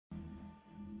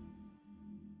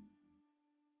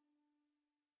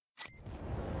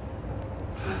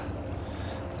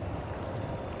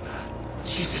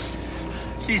Jesus.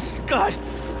 Jesus, God.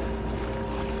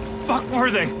 Fuck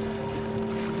were they?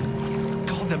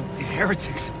 Called them the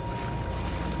heretics.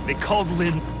 They called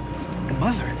Lynn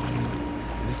mother.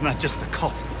 It's not just a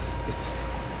cult. It's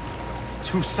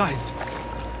two sides.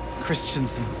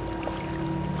 Christians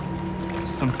and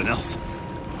something else.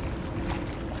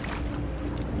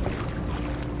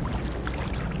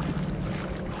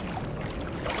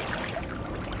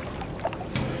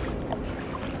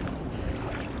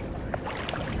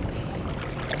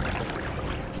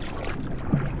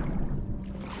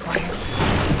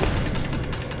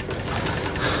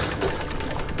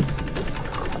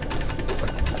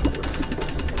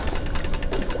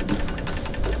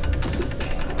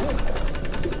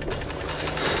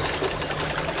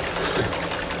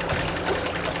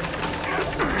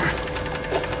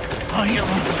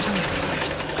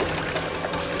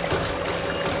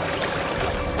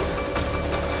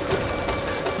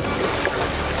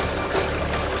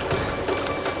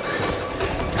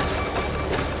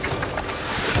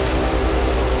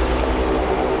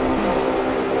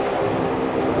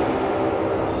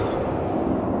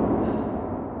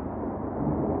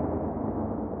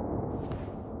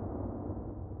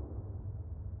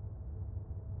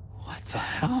 What the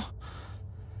hell?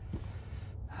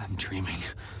 I'm dreaming.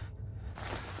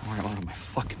 Or I'm out of my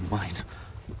fucking mind.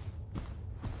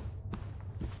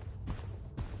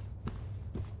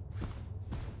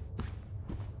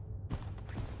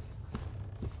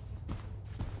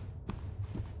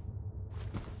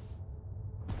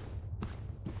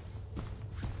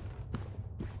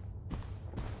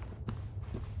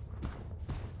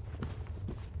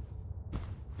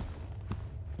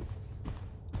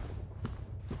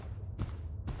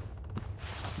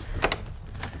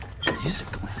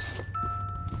 Music class.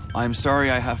 I'm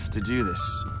sorry I have to do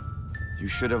this. You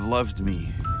should have loved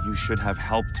me. You should have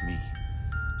helped me.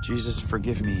 Jesus,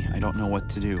 forgive me. I don't know what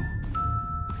to do.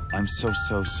 I'm so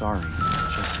sorry,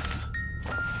 Jessica.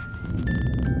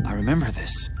 I remember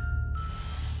this.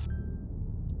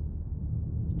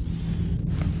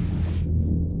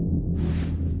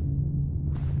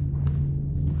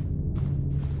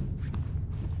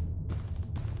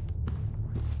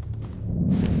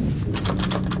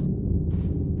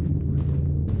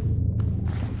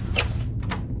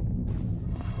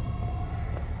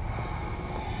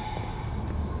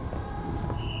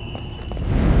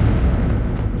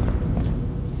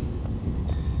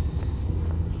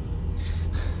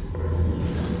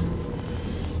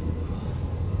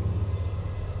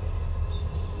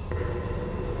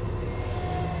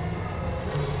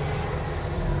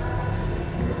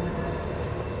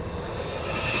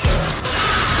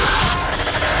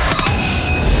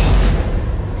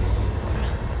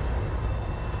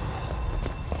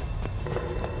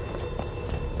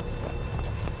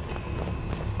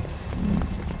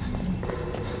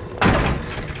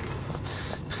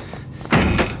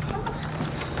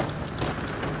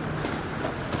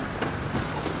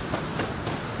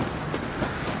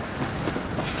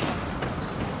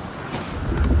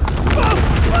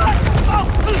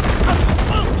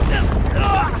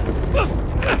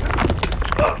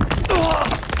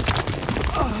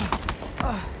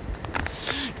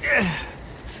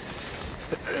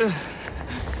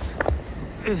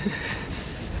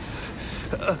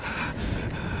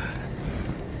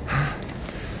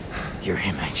 You're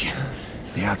him, ain't you?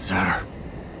 The outsider?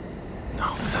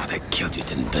 No, so they killed you,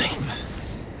 didn't they?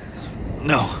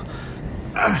 No.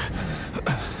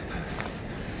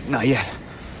 Not yet.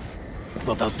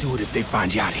 Well, they'll do it if they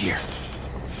find you out here.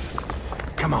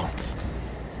 Come on.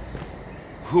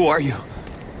 Who are you?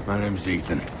 My name's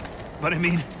Ethan. But I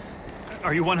mean,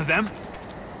 are you one of them?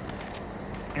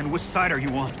 And which side are you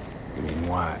on? You mean,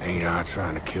 why ain't I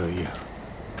trying to kill you?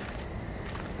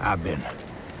 I've been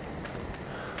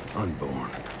unborn.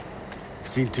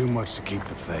 Seen too much to keep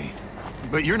the faith.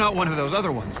 But you're not one of those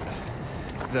other ones.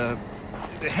 The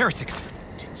heretics.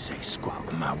 Didn't say squat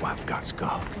when my wife got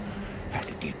skulled. Had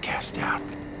to get cast out.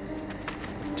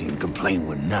 Didn't complain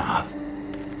when nah.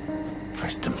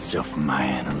 Pressed himself on my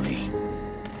Anna Lee.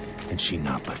 And she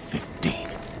not but 15.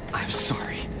 I'm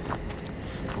sorry.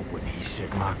 But when he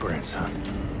said my grandson,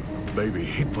 baby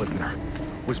he put in her,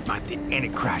 was about the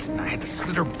Antichrist, and I had to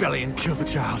slit her belly and kill the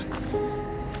child.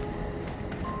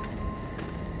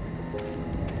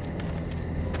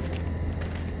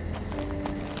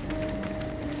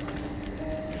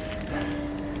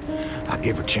 I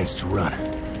gave her a chance to run.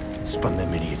 Spun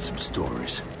them idiots some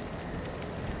stories.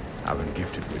 I've been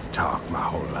gifted with talk my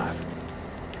whole life.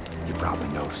 You probably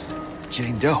noticed.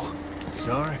 Jane Doe.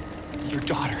 Sorry? Your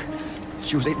daughter.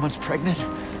 She was 8 months pregnant.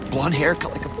 Blonde hair,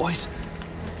 cut like a boy's.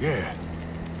 Yeah.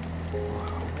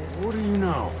 What do you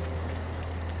know?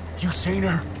 You seen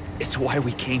her? It's why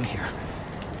we came here.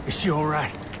 Is she all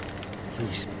right?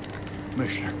 Please,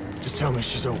 Mister, just tell me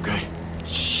she's okay.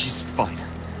 She's fine.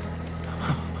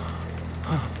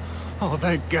 Oh,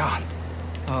 thank God.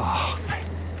 Oh, thank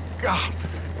God.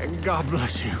 And God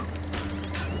bless you.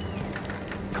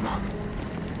 Come on,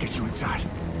 get you inside.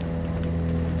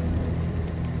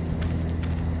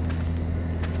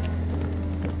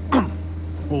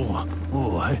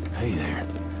 Hey there.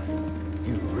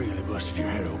 You really busted your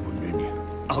head open, didn't you?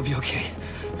 I'll be okay.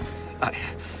 I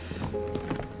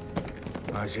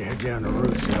should head down the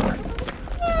roof cellar.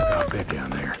 I got a bed down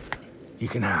there. You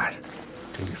can hide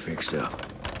till you're fixed up.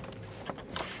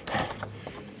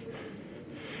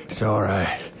 It's all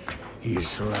right. You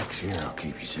just relax here, I'll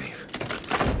keep you safe.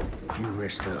 You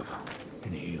rest up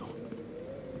and heal.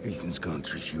 Ethan's gonna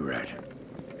treat you right.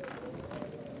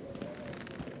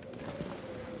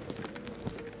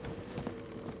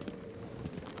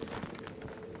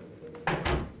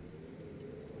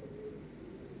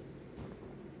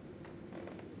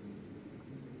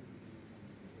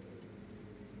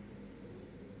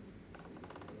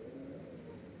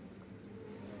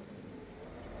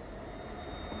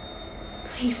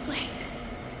 Please, Blake.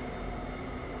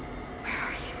 Where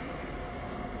are you?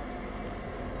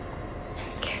 I'm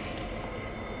scared.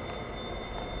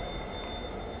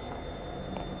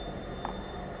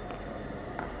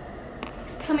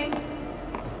 He's coming. He's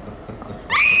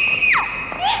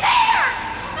here!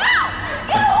 Ah!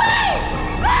 Get away!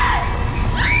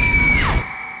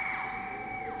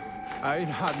 I ain't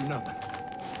hiding nothing.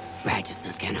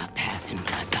 Righteousness cannot pass in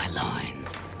blood by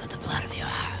loins, but the blood of your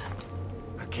heart.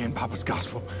 I can't Papa's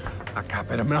gospel. I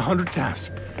copied him 100 times.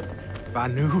 If I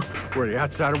knew where the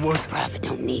outsider was... Prophet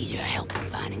don't need your help in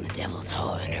finding the devil's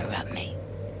whore and interrupt me.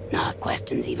 Nor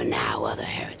questions even now other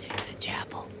heretics at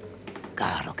chapel.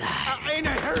 God will guide. I ain't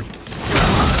a heretic.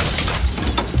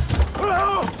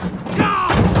 Oh,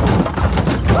 God!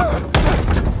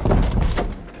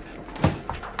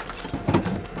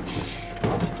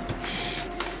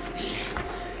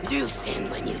 You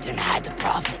sinned when you denied the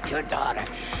prophet, your daughter.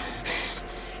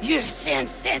 You've sinned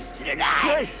since to deny.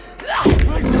 Please!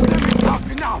 Please just let me talk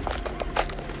to now!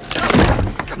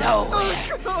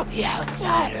 Nowhere the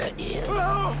outsider is.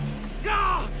 Oh,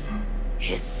 God!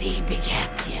 His seed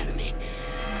begat the enemy.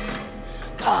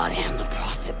 God and the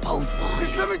prophet both want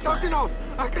Just let me his talk to blood. now!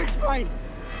 I can explain!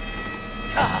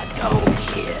 God don't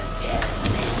hear dead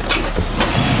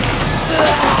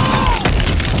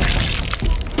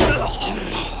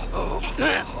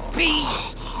men. Be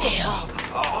still.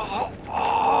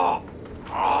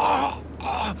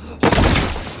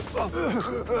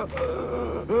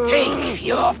 Take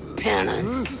your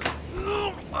penance.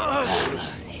 God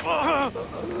loves you.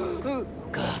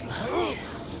 God loves you.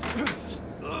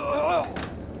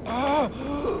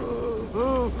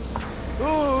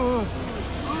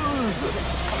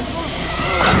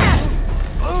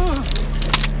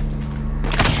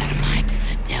 Dynamite's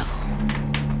the devil.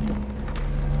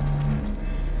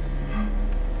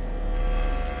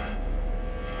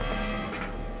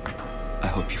 I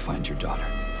hope you find your daughter.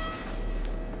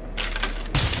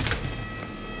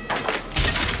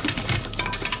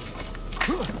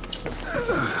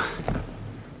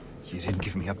 You didn't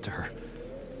give me up to her.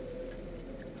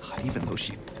 Even though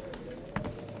she...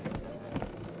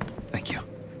 Thank you.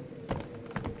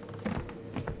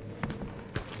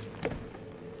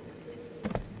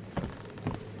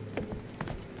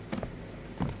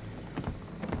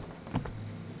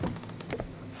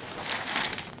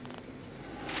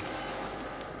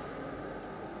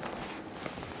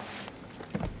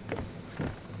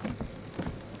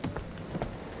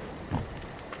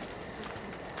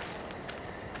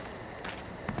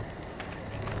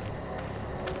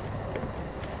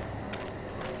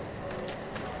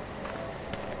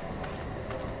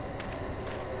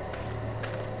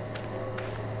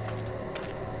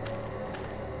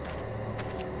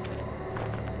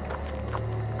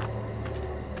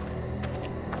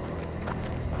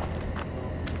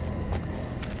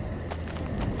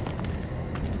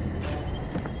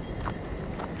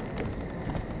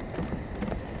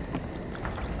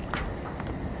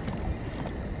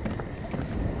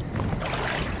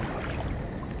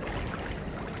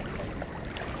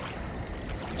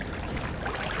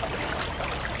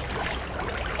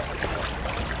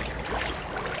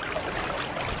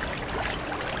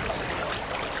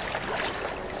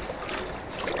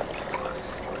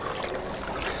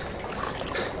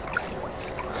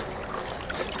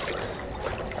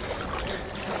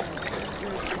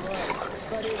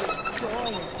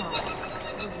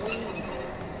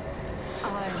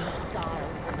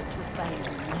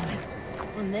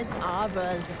 From this arbor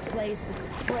is a place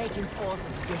of breaking forth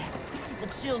of yes, the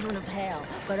children of hell,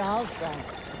 but also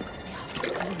the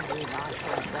opportunity of our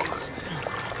salvation.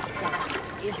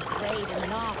 God is great and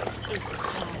not is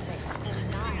perfect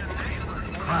and not.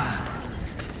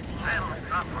 Still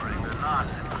suffering the loss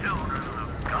of children